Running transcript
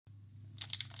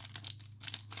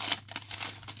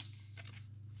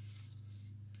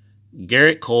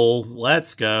Garrett Cole,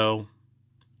 let's go.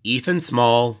 Ethan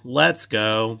Small, let's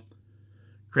go.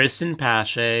 Kristen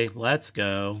Pache, let's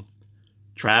go.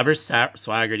 Travis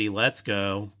Swaggerty, let's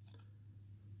go.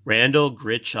 Randall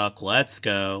Gritchuk, let's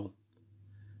go.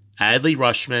 Adley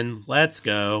Rushman, let's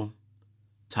go.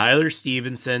 Tyler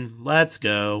Stevenson, let's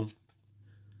go.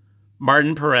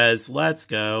 Martin Perez, let's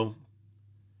go.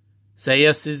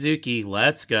 Seiya Suzuki,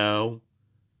 let's go.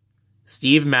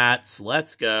 Steve Matz,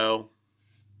 let's go.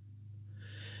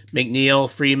 McNeil,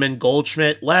 Freeman,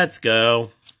 Goldschmidt, let's go.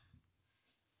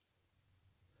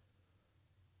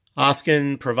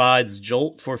 Hoskin provides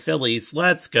Jolt for Phillies,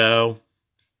 let's go.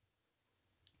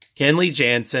 Kenley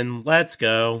Jansen, let's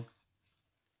go.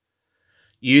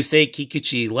 Yusei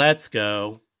Kikuchi, let's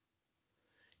go.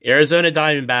 Arizona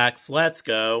Diamondbacks, let's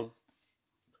go.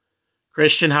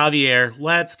 Christian Javier,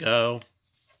 let's go.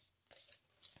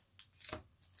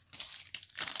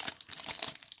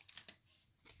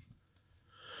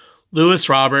 Lewis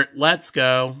Robert, let's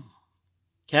go.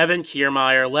 Kevin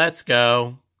Kiermaier, let's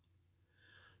go.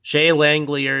 Shea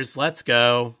Langeliers, let's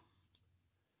go.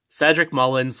 Cedric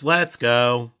Mullins, let's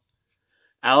go.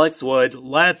 Alex Wood,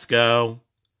 let's go.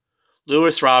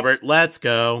 Lewis Robert, let's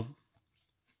go.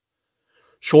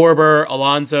 Schwarber,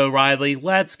 Alonzo Riley,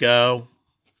 let's go.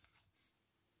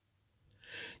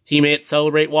 Teammates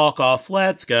celebrate walk-off,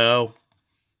 let's go.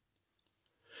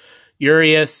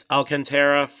 Urias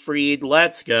Alcantara Freed,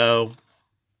 let's go.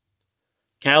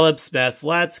 Caleb Smith,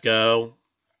 let's go.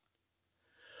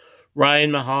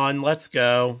 Ryan Mahan, let's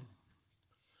go.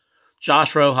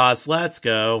 Josh Rojas, let's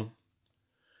go.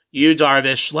 Yu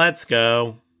Darvish, let's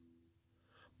go.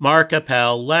 Mark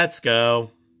Appel, let's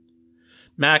go.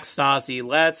 Max Stassi,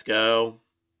 let's go.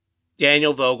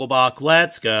 Daniel Vogelbach,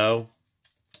 let's go.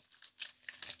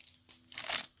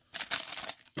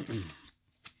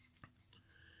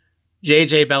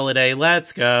 JJ Belladay,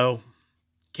 let's go.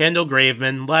 Kendall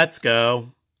Graveman, let's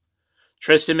go.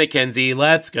 Tristan McKenzie,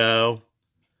 let's go.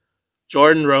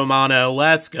 Jordan Romano,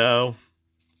 let's go.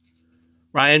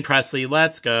 Ryan Presley,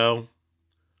 let's go.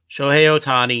 Shohei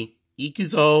Ohtani,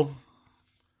 Ikuzo.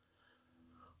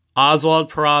 Oswald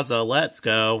Peraza, let's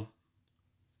go.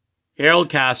 Harold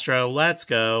Castro, let's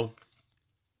go.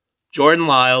 Jordan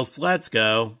Lyles, let's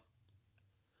go.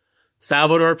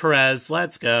 Salvador Perez,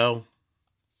 let's go.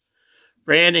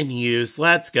 Brandon Hughes,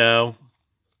 let's go.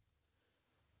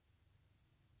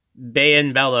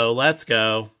 Bayan Bello, let's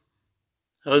go.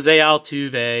 Jose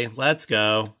Altuve, let's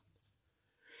go.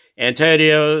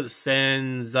 Antonio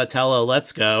Senzatella,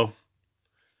 let's go.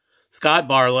 Scott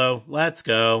Barlow, let's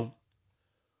go.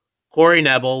 Corey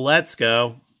Nebel, let's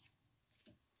go.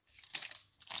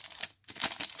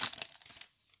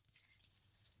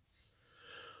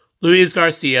 Luis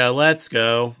Garcia, let's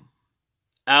go.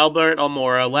 Albert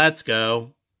Almora, let's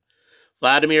go.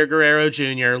 Vladimir Guerrero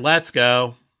Jr., let's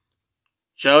go.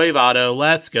 Joey Votto,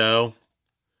 let's go.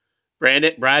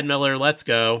 Brad Miller, let's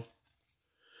go.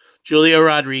 Julio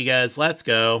Rodriguez, let's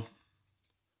go.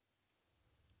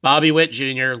 Bobby Witt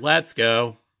Jr., let's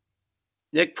go.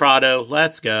 Nick Prado,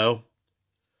 let's go.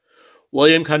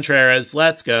 William Contreras,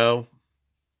 let's go.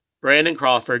 Brandon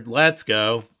Crawford, let's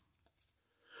go.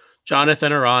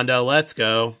 Jonathan Aranda, let's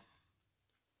go.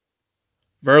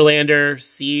 Verlander,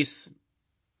 Cease,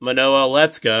 Manoah,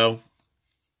 let's go.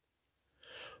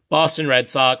 Boston Red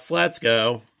Sox, let's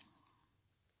go.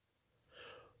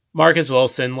 Marcus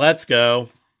Wilson, let's go.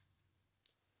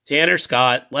 Tanner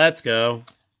Scott, let's go.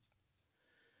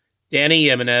 Danny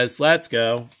Jimenez, let's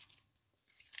go.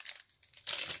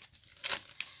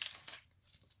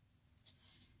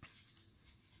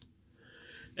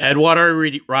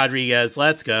 Eduardo Rodriguez,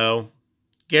 let's go.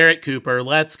 Garrett Cooper,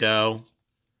 let's go.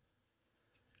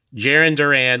 Jarren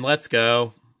Duran, let's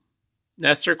go.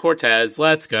 Nestor Cortez,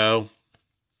 let's go.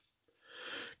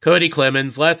 Cody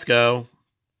Clemens, let's go.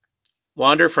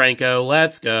 Wander Franco,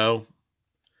 let's go.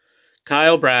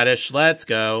 Kyle Bradish, let's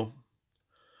go.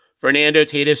 Fernando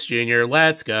Tatis Jr.,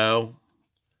 let's go.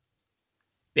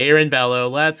 Baron Bello,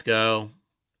 let's go.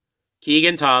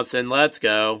 Keegan Thompson, let's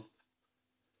go.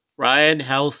 Ryan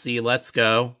Helsey, let's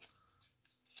go.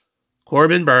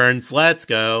 Corbin Burns, let's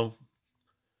go.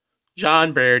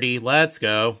 John Birdie, let's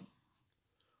go.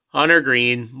 Hunter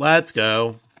Green, let's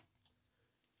go.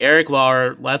 Eric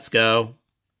Lauer, let's go.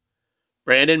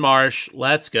 Brandon Marsh,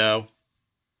 let's go.